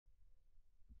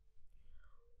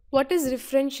What is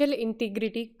referential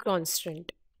integrity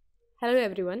constraint? Hello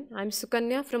everyone, I'm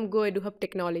Sukanya from Go EduHub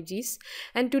Technologies,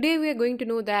 and today we are going to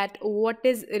know that what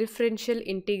is referential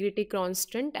integrity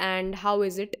constraint and how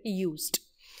is it used.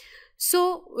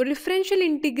 So, referential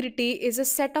integrity is a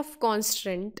set of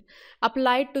constraint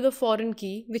applied to the foreign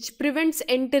key which prevents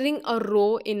entering a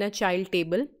row in a child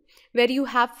table where you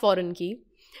have foreign key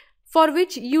for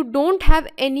which you don't have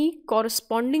any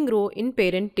corresponding row in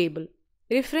parent table.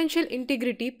 Referential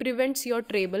integrity prevents your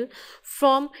table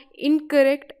from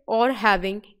incorrect or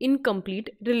having incomplete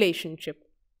relationship.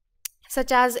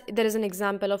 Such as there is an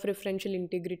example of referential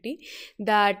integrity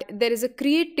that there is a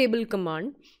create table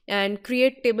command and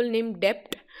create table name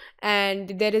depth,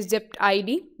 and there is depth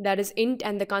id that is int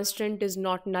and the constraint is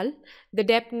not null. The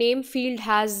depth name field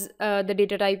has the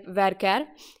data type varchar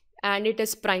and it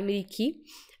is primary key,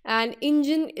 and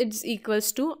engine is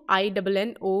equals to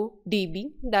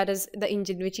innodb, that is the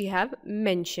engine which we have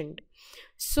mentioned.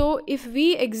 So if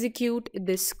we execute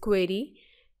this query,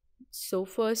 so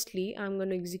firstly I'm going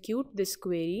to execute this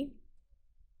query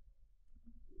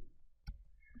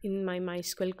in my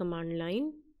MySQL command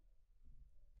line.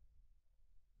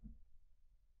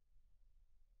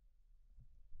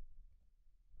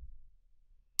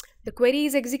 The query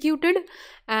is executed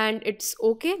and it's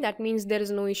okay. That means there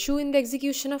is no issue in the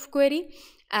execution of query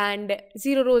and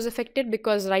 0 rows affected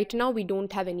because right now we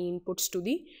don't have any inputs to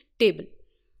the table.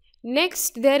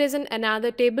 Next, there is another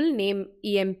table named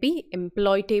emp,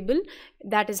 employee table,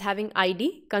 that is having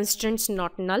id, constraints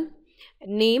not null,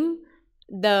 name,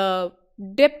 the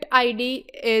depth id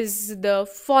is the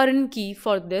foreign key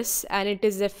for this and it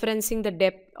is referencing the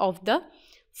depth of the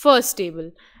first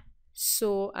table.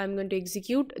 So I'm going to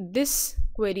execute this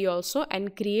query also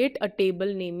and create a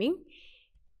table naming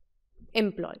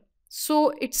employee.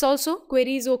 So it's also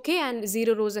query is okay and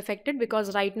 0 rows affected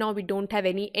because right now we don't have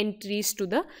any entries to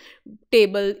the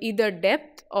table, either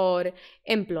depth or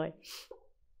employee.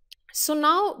 So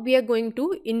now we are going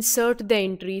to insert the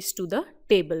entries to the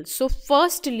table. So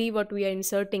firstly what we are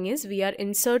inserting is we are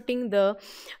inserting the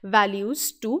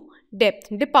values to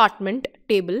depth department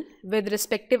table with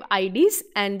respective IDs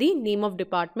and the name of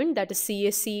department, that is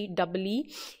CSE,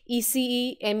 EE,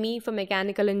 ECE, ME for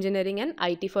mechanical engineering and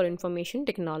IT for information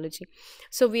technology.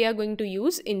 So we are going to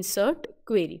use insert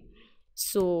query.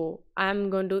 So I am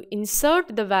going to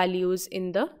insert the values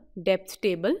in the depth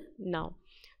table now.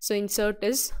 So insert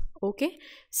is okay.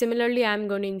 Similarly, I am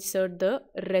going to insert the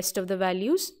rest of the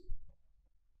values.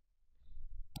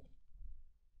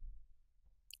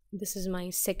 This is my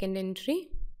second entry.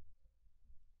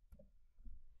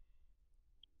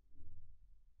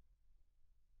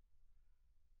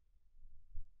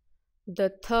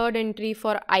 The third entry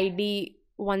for ID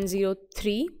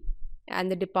 103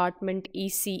 and the department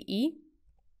ECE.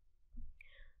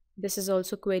 This is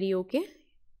also query okay,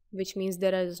 which means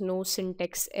there is no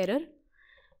syntax error.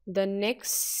 The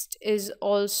next is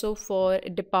also for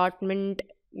department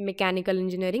mechanical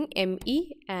engineering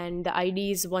ME and the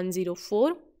ID is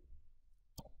 104.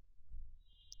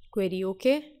 Query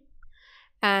okay.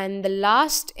 And the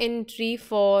last entry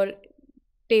for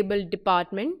table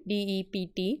department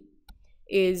DEPT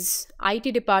is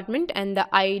IT department and the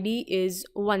ID is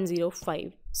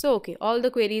 105. So okay, all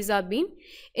the queries are being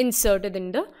inserted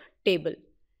in the table.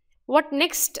 What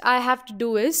next I have to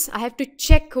do is I have to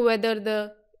check whether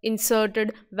the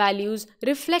inserted values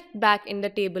reflect back in the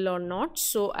table or not.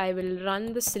 So I will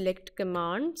run the select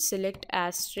command, select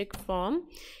asterisk from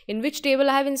in which table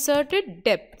I have inserted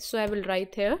depth. So I will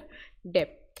write here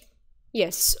depth.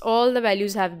 Yes, all the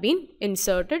values have been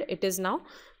inserted. It is now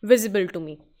visible to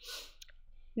me.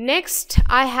 Next,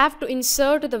 I have to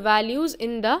insert the values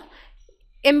in the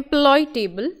employee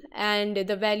table and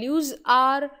the values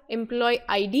are employee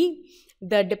ID,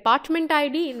 the department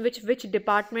ID in which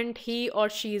department he or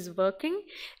she is working,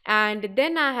 and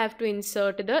then I have to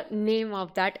insert the name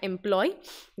of that employee,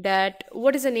 that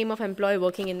what is the name of employee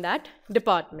working in that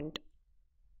department.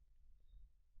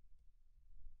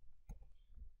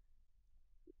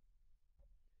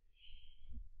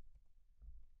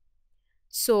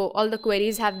 So all the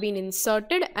queries have been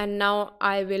inserted and now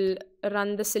I will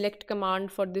run the select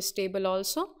command for this table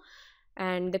also,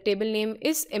 and the table name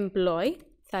is employee.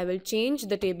 So I will change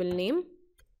the table name,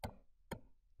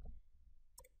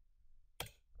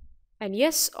 and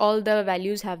yes, all the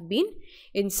values have been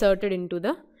inserted into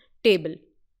the table.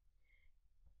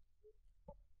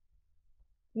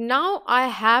 Now I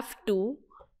have to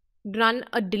run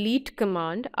a delete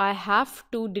command. I have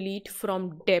to delete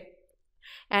from depth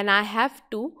and I have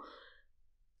to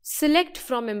select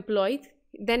from employee,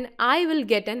 then I will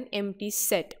get an empty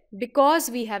set. because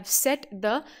we have set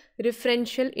the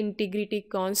referential integrity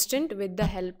constant with the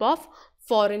help of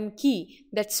foreign key.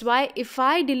 That's why if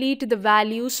I delete the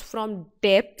values from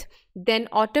depth, then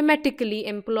automatically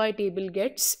employee table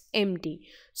gets empty.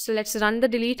 So let's run the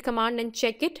delete command and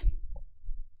check it.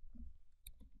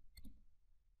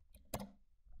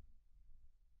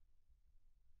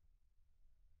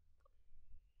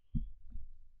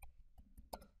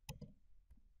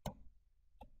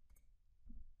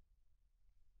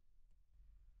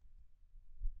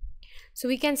 So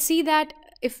we can see that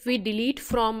if we delete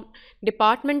from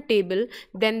department table,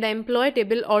 then the employee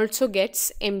table also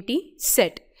gets empty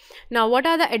set. Now, what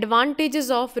are the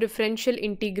advantages of referential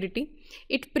integrity?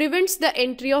 It prevents the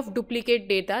entry of duplicate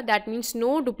data. That means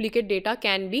no duplicate data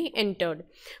can be entered.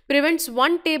 Prevents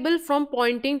one table from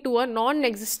pointing to a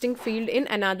non-existing field in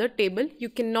another table. You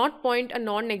cannot point a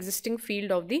non-existing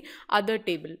field of the other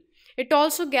table. It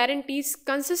also guarantees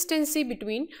consistency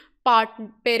between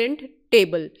parent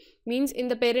table. Means in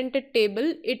the parented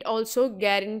table, it also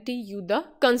guarantee you the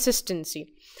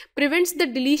consistency. Prevents the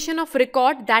deletion of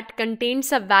record that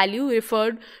contains a value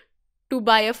referred to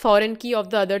by a foreign key of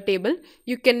the other table.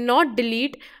 You cannot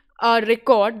delete a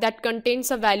record that contains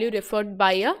a value referred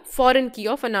by a foreign key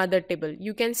of another table.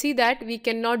 You can see that we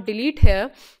cannot delete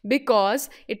here because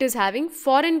it is having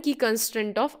foreign key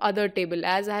constraint of other table.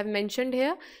 As I have mentioned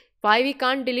here, why we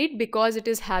can't delete? Because it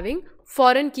is having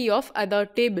foreign key of other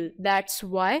table. That's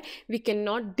why we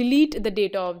cannot delete the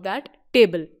data of that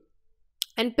table.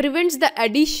 And prevents the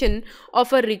addition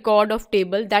of a record of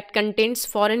table that contains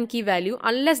foreign key value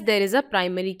unless there is a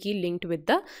primary key linked with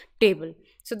the table.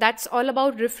 So that's all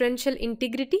about referential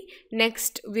integrity.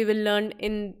 Next we will learn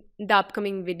in the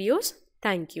upcoming videos.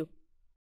 Thank you.